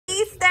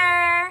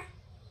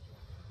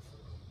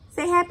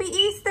say Happy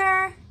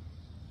Easter?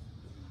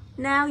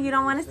 No, you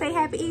don't want to say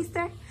Happy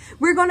Easter?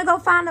 We're going to go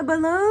find the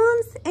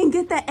balloons and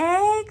get the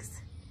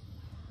eggs?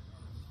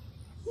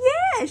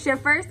 Yeah, it's your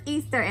first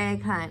Easter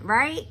egg hunt,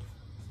 right?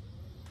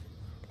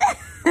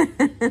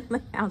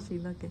 Look how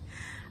she's looking.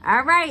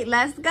 All right,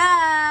 let's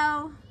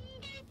go.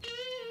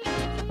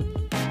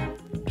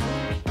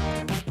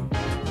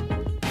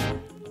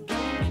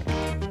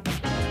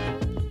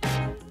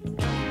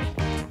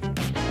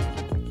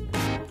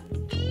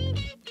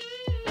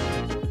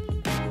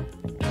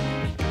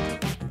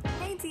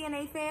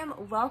 Fam,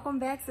 welcome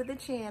back to the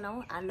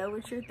channel. I know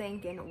what you're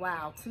thinking.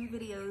 Wow, 2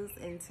 videos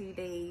in 2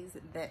 days.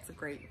 That's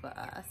great for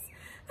us.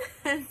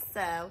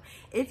 So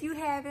if you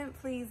haven't,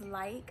 please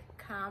like,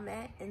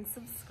 comment, and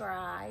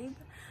subscribe.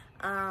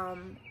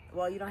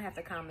 Well, you don't have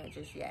to comment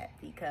just yet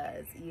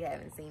because you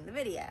haven't seen the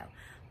video,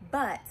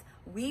 but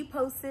we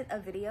posted a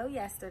video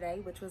yesterday,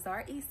 which was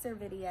our Easter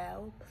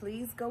video.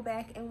 Please go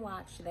back and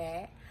watch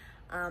that.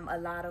 A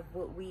lot of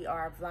what we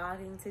are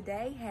vlogging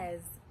today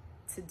has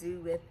to do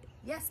with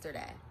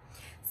yesterday.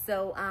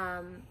 So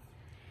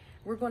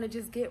we're going to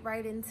just get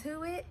right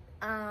into it.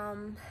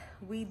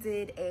 We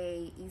did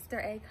a Easter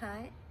egg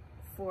hunt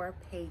for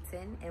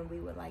Peyton, and we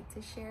would like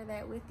to share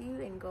that with you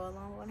and go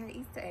along on her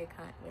Easter egg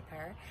hunt with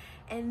her.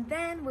 And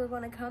then we're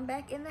going to come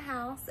back in the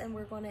house and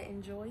we're going to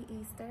enjoy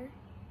Easter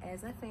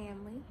as a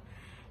family.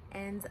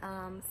 And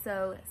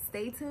so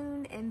stay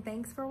tuned and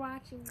thanks for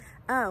watching.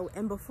 Oh,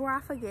 and before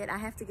I forget, I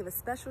have to give a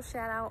special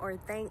shout out or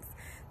thanks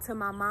to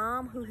my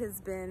mom, who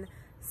has been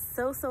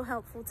so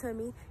helpful to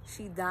me.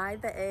 She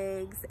dyed the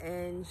eggs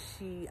and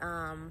she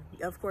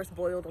of course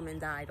boiled them and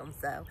dyed them,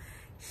 so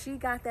she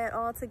got that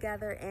all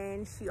together,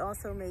 and she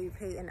also made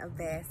Peyton a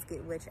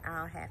basket, which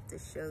I'll have to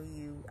show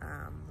you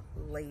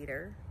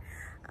later.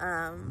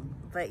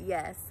 But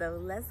yes, so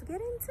let's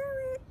get into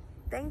it.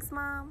 Thanks,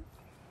 Mom.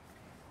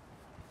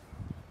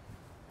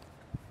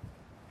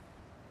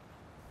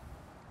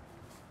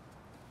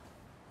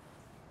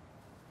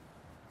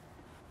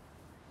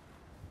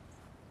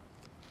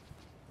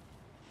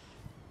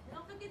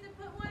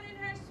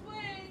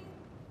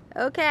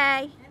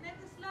 Okay. And at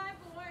the slide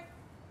board.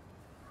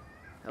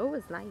 Oh,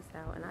 it's nice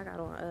out, and I got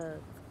on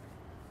Uggs.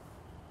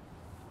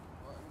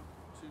 1,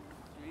 2,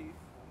 3,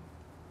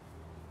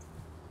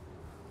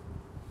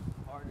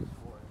 4. Hardest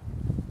for it.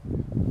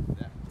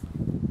 That.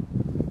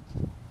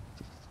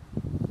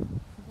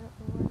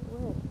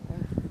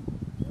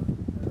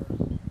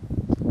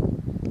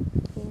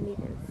 Can't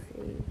even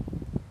see.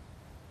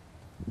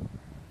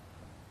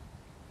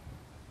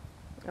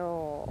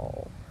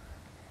 Oh.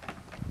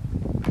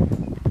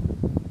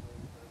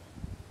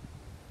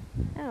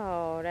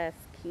 Oh,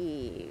 that's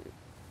cute.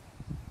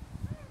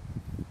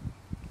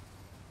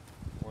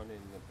 One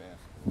in the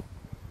basket.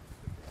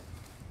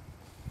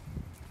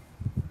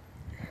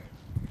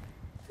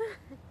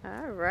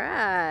 All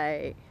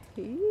right.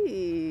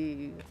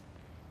 Ooh.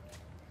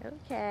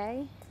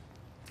 Okay.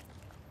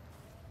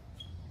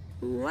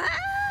 Wow.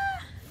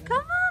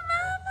 Come on,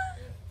 Mama.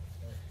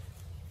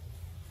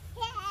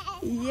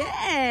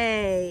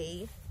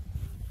 Yay.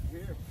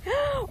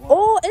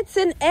 Oh, it's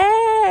an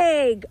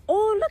egg.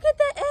 Oh, look at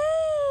the egg.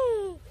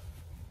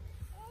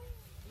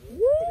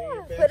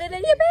 Yeah, put it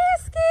in your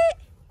basket.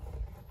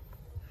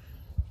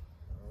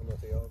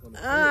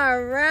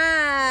 All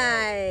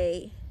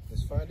right.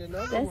 Let's find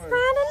another one. Let's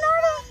find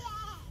another.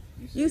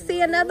 You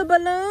see another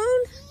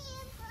balloon?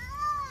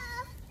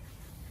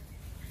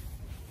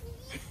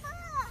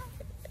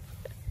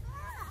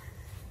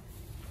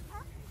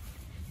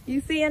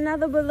 You see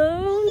another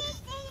balloon?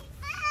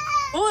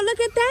 Oh, look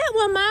at that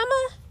one,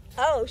 Mama.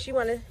 Oh, she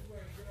wanna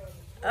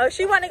go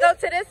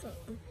to this.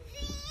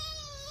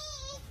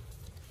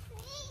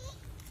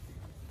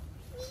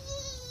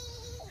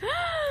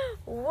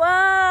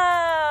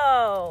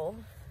 Whoa.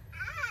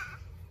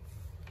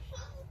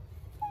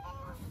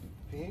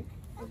 Pink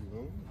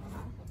balloon.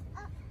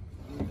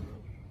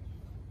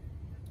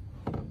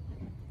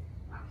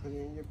 Put it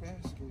in your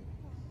basket.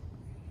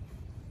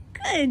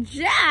 Good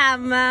job,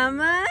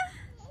 Mama.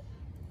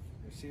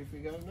 Let's see if we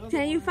got another one.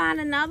 Can you find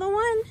another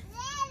one?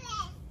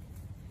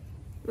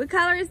 What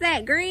color is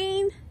that?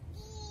 Green?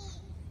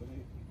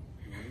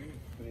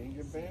 Put it in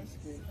your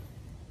basket.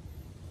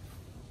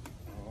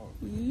 Oh.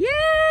 Yay!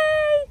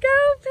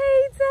 Go,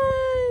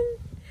 Peyton!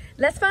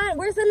 Let's find,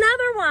 where's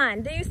another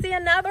one? Do you see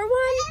another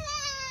one?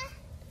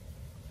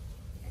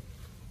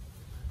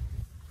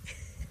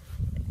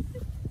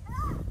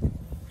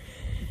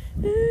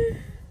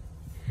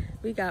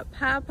 We got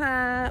Pop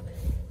Pop.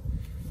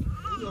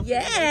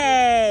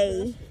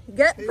 Yay!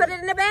 Good. Put it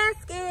in the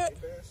basket.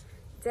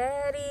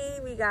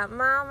 Daddy, we got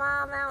Mom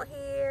out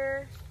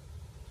here.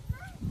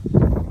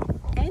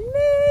 And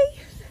me.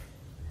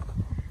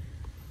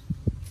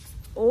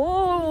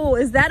 Oh,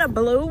 is that a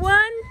blue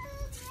one?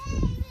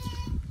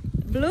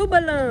 Blue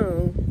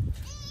balloon.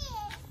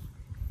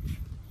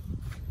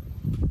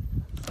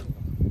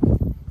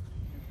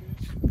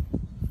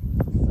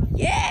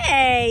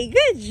 Yay!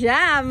 Good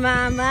job,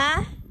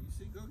 Mama.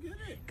 Go get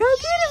it. Go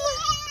get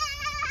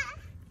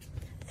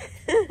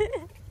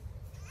it.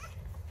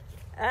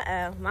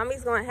 Uh-oh.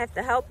 Mommy's going to have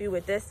to help you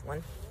with this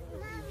one.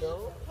 You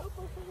don't? Help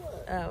her for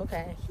what? Oh,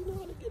 okay. She know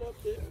how to get up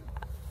there.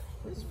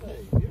 This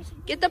way.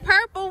 Get the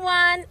purple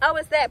one. Oh,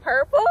 is that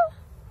purple?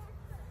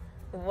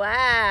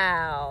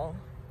 Wow.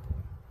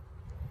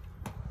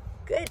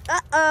 Good.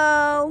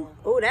 Uh-oh.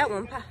 Oh, that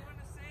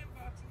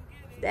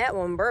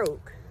one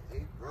broke.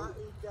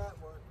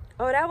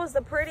 Oh, that was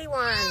the pretty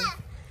one.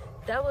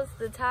 That was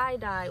the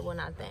tie-dye one,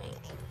 I think.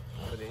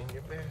 Put it in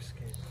your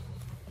basket.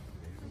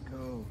 There we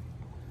go.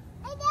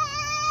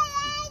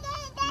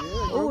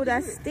 Oh,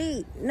 that's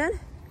steep. None.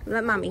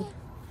 Let mommy.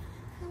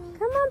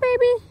 Come on,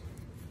 baby.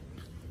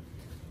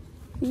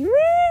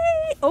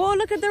 Whee! Oh,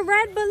 look at the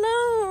red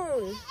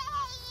balloon.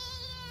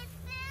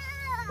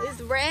 It's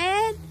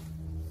red?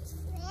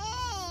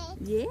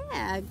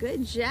 Yeah,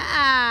 good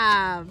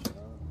job.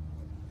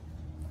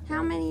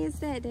 How many is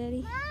that,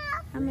 Daddy?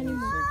 How many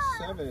more?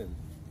 6, 7.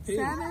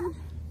 7?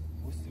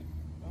 What's it?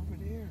 Over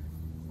there.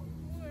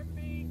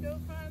 Go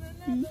find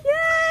another.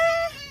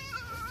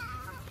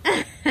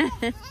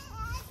 Yeah!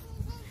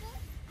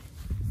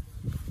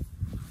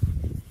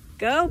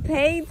 Go,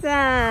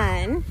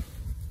 Peyton!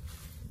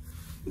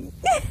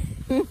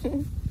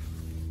 The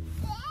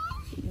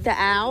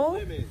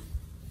owl?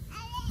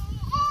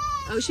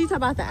 Oh, she's talking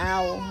about the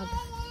owl.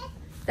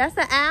 That's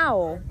the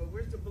owl. But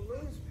where's the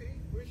balloons, Pete?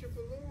 Where's your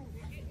balloon?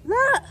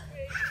 Look!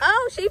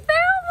 Oh, she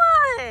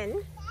found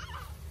one!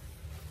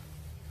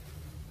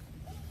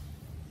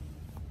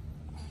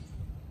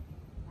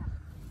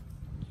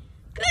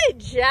 Good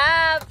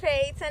job,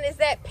 Peyton. Is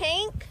that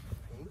pink?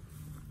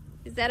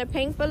 Is that a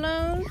pink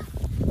balloon?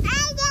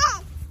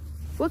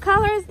 What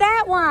color is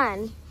that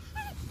one?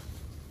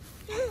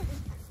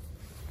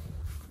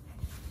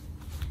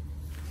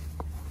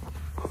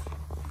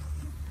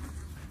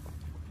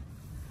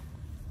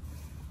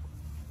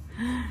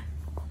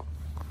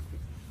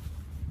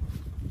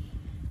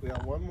 We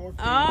got one more.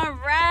 All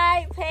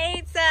right,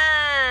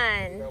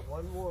 Peyton. We got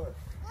one more.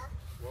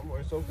 One more.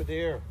 It's over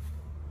there.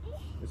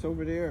 It's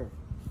over there.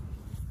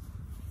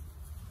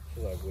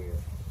 She's like, where?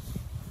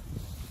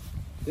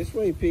 This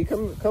way, Pete.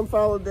 Come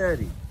follow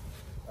Daddy.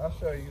 I'll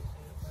show you.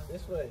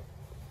 This way.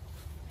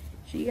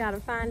 She got to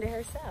find it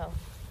herself.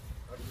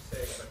 I'm just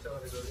saying, if I tell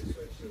her to go this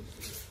way, she'll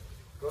see it.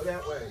 Go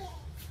that way.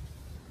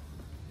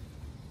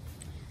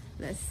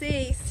 Let's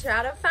see.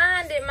 Try to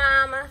find it,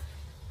 Mama.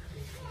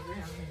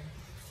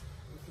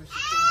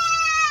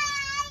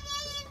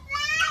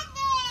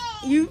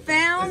 You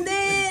found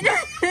it?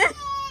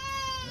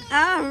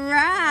 All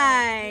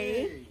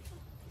right.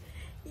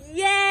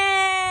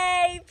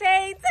 Yay,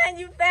 Peyton,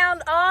 you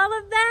found all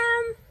of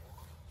them?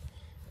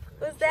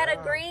 Was that a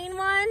green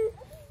one?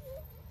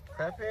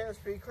 Clap hands,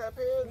 Pete. Clap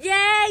hands.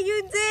 Yeah,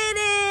 you did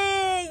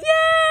it.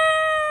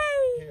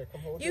 Yay. Here,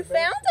 come hold You your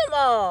found them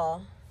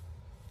all.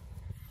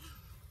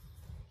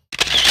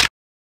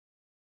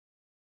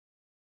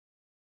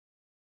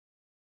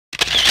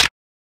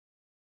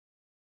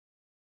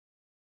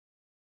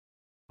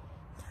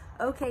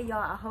 Okay, y'all,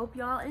 I hope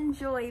y'all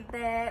enjoyed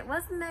that.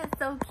 Wasn't that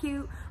so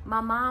cute?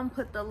 My mom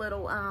put the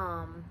little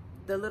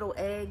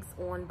eggs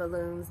on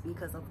balloons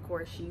because of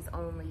course she's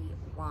only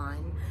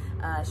 1.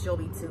 She'll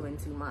be 2 in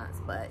 2 months,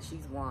 but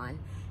she's 1.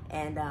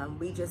 And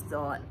we just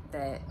thought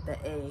that the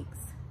eggs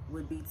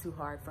would be too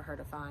hard for her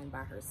to find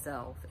by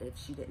herself if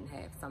she didn't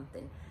have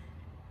something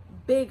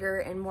bigger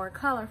and more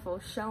colorful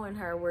showing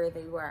her where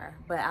they were.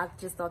 But I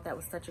just thought that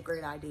was such a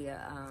great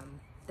idea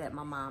that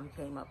my mom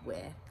came up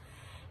with.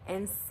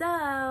 And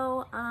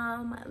so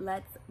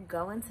let's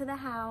go into the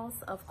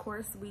house. Of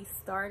course, we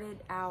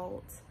started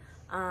out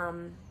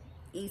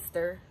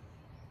Easter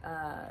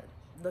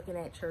looking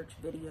at church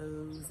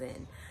videos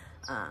and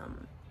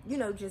you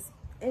know, just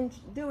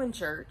doing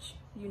church.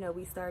 You know,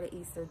 we started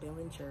Easter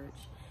doing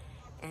church,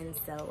 and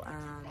so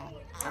I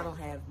don't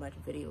have much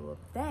video of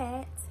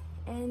that,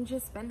 and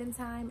just spending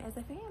time as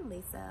a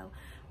family. So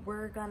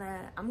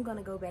I'm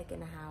gonna go back in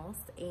the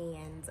house,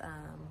 and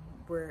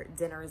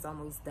dinner is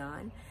almost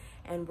done,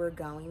 and we're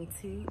going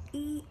to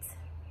eat.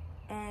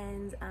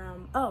 And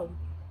oh,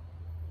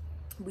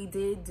 we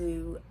did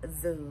do a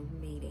Zoom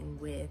meeting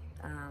with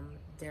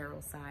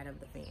Darryl's side of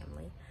the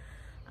family,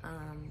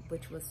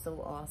 which was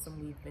so awesome.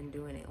 We've been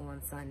doing it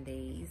on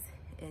Sundays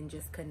and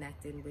just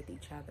connecting with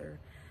each other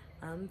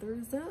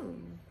through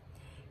Zoom.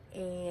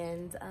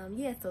 And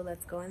yeah, so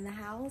let's go in the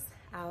house.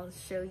 I'll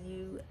show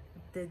you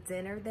the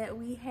dinner that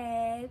we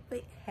had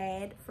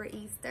for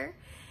Easter.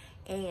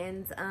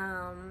 And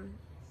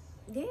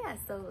yeah,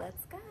 so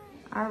let's go.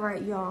 All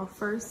right, y'all,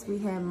 first we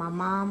have my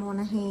mom on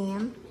a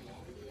ham.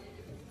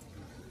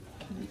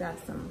 We got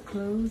some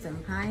cloves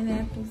and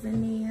pineapples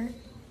in there.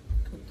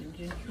 Cooking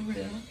ginger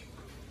ale.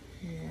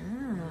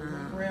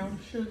 Yeah. Brown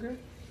sugar.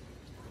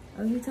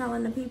 Oh, you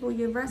telling the people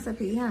your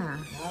recipe, huh?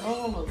 Not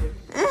all of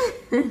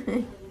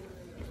it.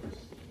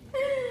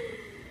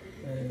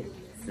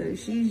 So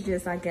she's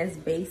just, I guess,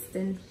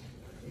 basting.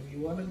 If you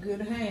want a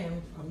good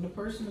ham, I'm the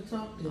person to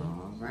talk to.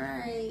 All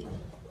right.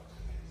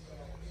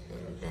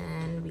 And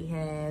then we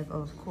have,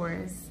 of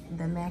course,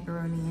 the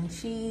macaroni and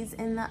cheese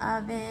in the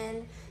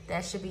oven.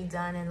 That should be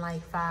done in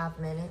like 5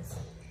 minutes.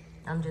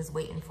 I'm just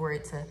waiting for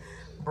it to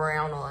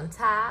brown on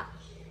top.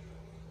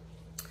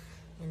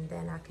 And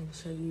then I can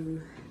show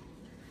you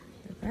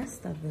the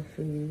rest of the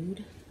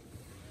food.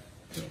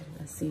 Yeah,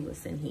 let's see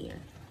what's in here.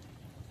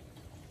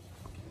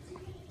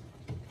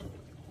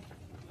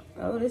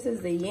 Oh, this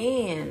is the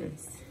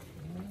yams.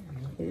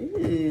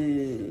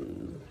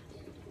 Ooh.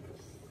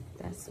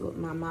 That's what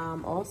my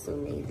mom also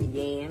made, the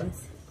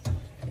yams.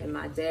 And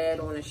my dad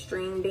on the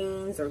string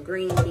beans or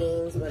green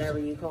beans, whatever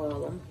you call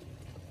them.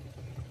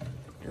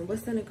 And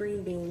what's in the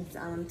green beans?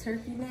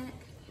 Turkey neck?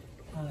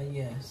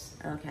 Yes.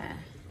 Okay.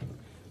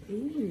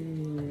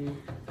 Ooh.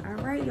 All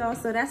right, y'all.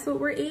 So that's what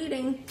we're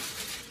eating.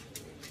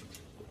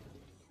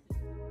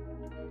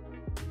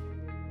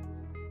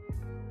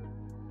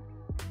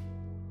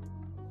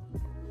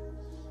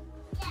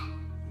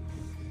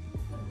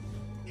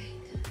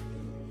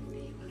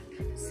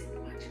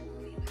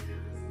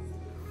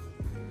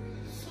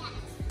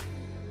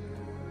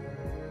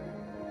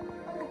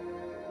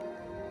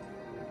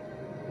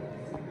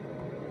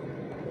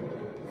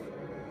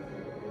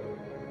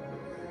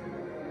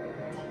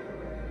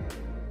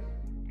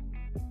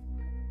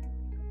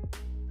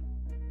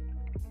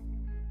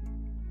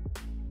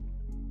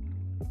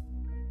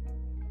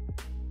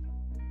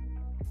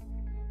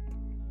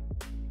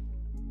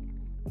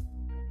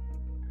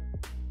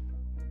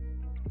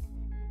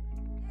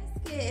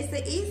 It's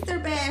the Easter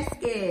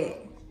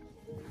basket.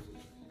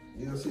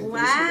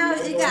 Wow,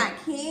 it got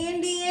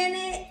candy in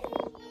it.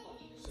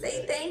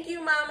 Say thank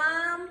you, my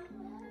mom.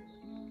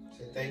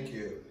 Say thank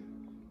you.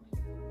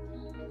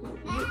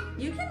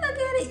 You can look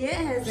at it.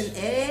 Yeah, it has an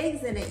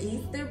eggs and an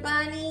Easter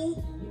bunny.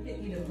 You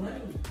can eat a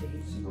bunny,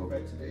 please. You go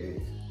back to the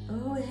eggs.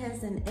 Oh, it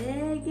has an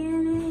egg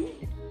in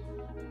it.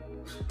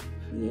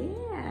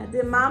 Yeah.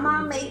 Did my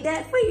mom make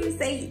that for you?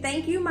 Say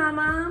thank you, my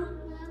mom.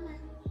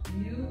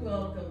 You're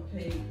welcome,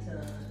 Peyton.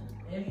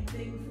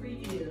 Anything for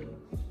you.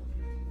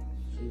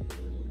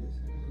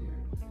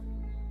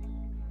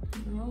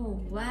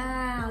 Oh,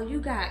 wow. You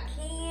got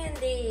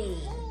candy.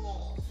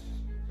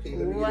 Hey,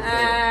 let me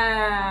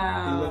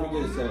Wow.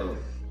 get some.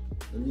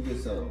 Let me get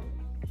some.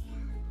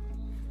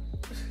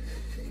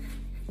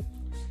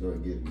 She's gonna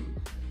give me.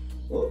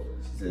 Oh,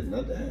 she said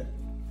not that.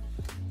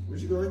 What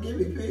you gonna give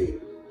me,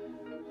 Pete?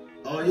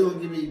 Oh, you gonna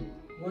give me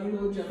one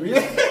more jump.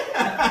 Yeah.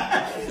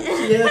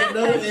 She had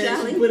no and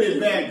she put it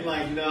back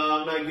like, no,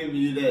 I'm not giving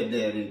you that,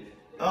 Daddy.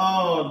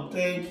 Oh,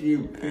 thank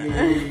you,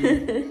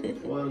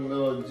 Pete. One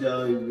little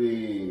jelly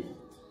bean.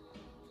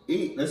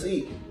 Eat, let's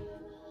eat.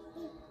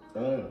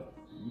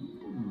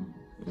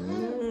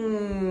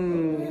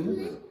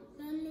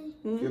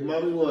 Give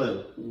mommy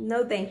one.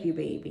 No, thank you,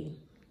 baby.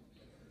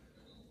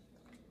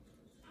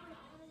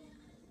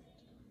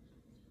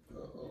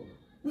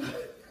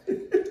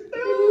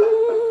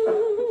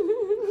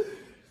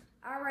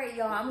 All right,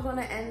 y'all, I'm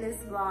gonna end this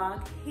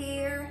vlog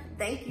here.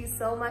 Thank you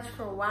so much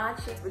for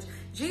watching.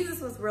 Jesus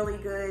was really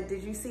good.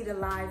 Did you see the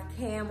live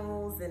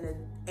camels and the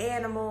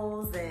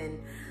animals and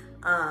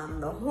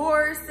the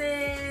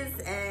horses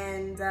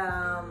and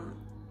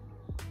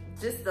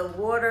just the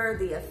water,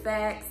 the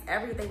effects?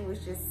 Everything was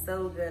just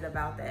so good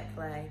about that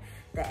play.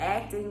 The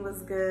acting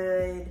was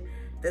good.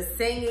 The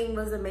singing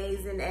was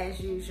amazing as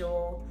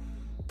usual.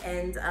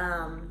 And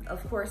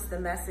of course the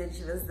message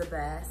was the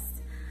best.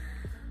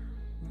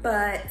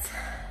 But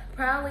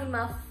probably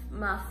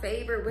my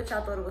favorite, which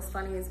I thought it was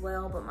funny as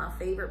well, but my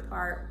favorite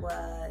part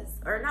was,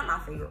 or not my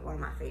favorite, one of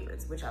my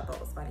favorites, which I thought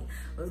was funny,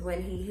 was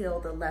when he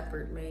healed the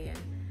leopard man.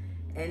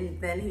 And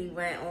then he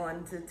went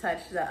on to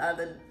touch the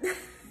other,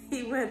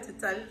 he went to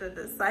touch the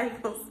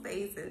disciples'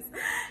 faces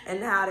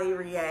and how they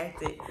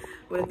reacted.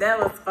 Well, that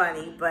was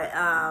funny, but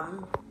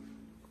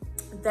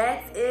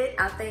that's it.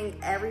 I think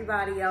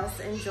everybody else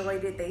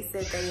enjoyed it. They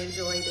said they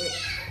enjoyed it.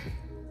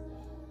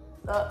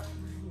 Oh,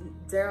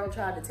 Darryll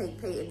tried to take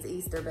Peyton's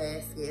Easter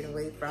basket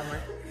away from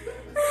her.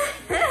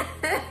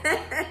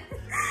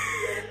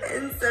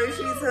 And so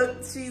she's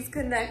hooked, she's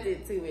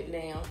connected to it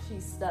now.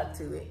 She's stuck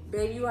to it.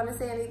 Babe, you want to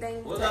say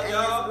anything to end this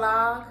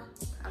vlog?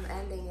 I'm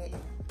ending it.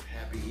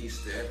 Happy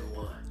Easter,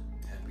 everyone.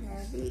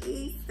 Happy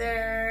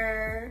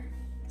Easter.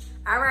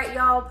 All right,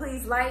 y'all,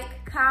 please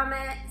like,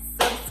 comment,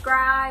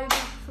 subscribe.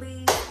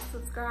 Please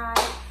subscribe.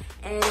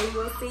 And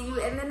we'll see you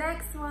in the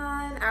next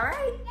one. All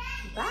right,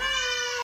 bye.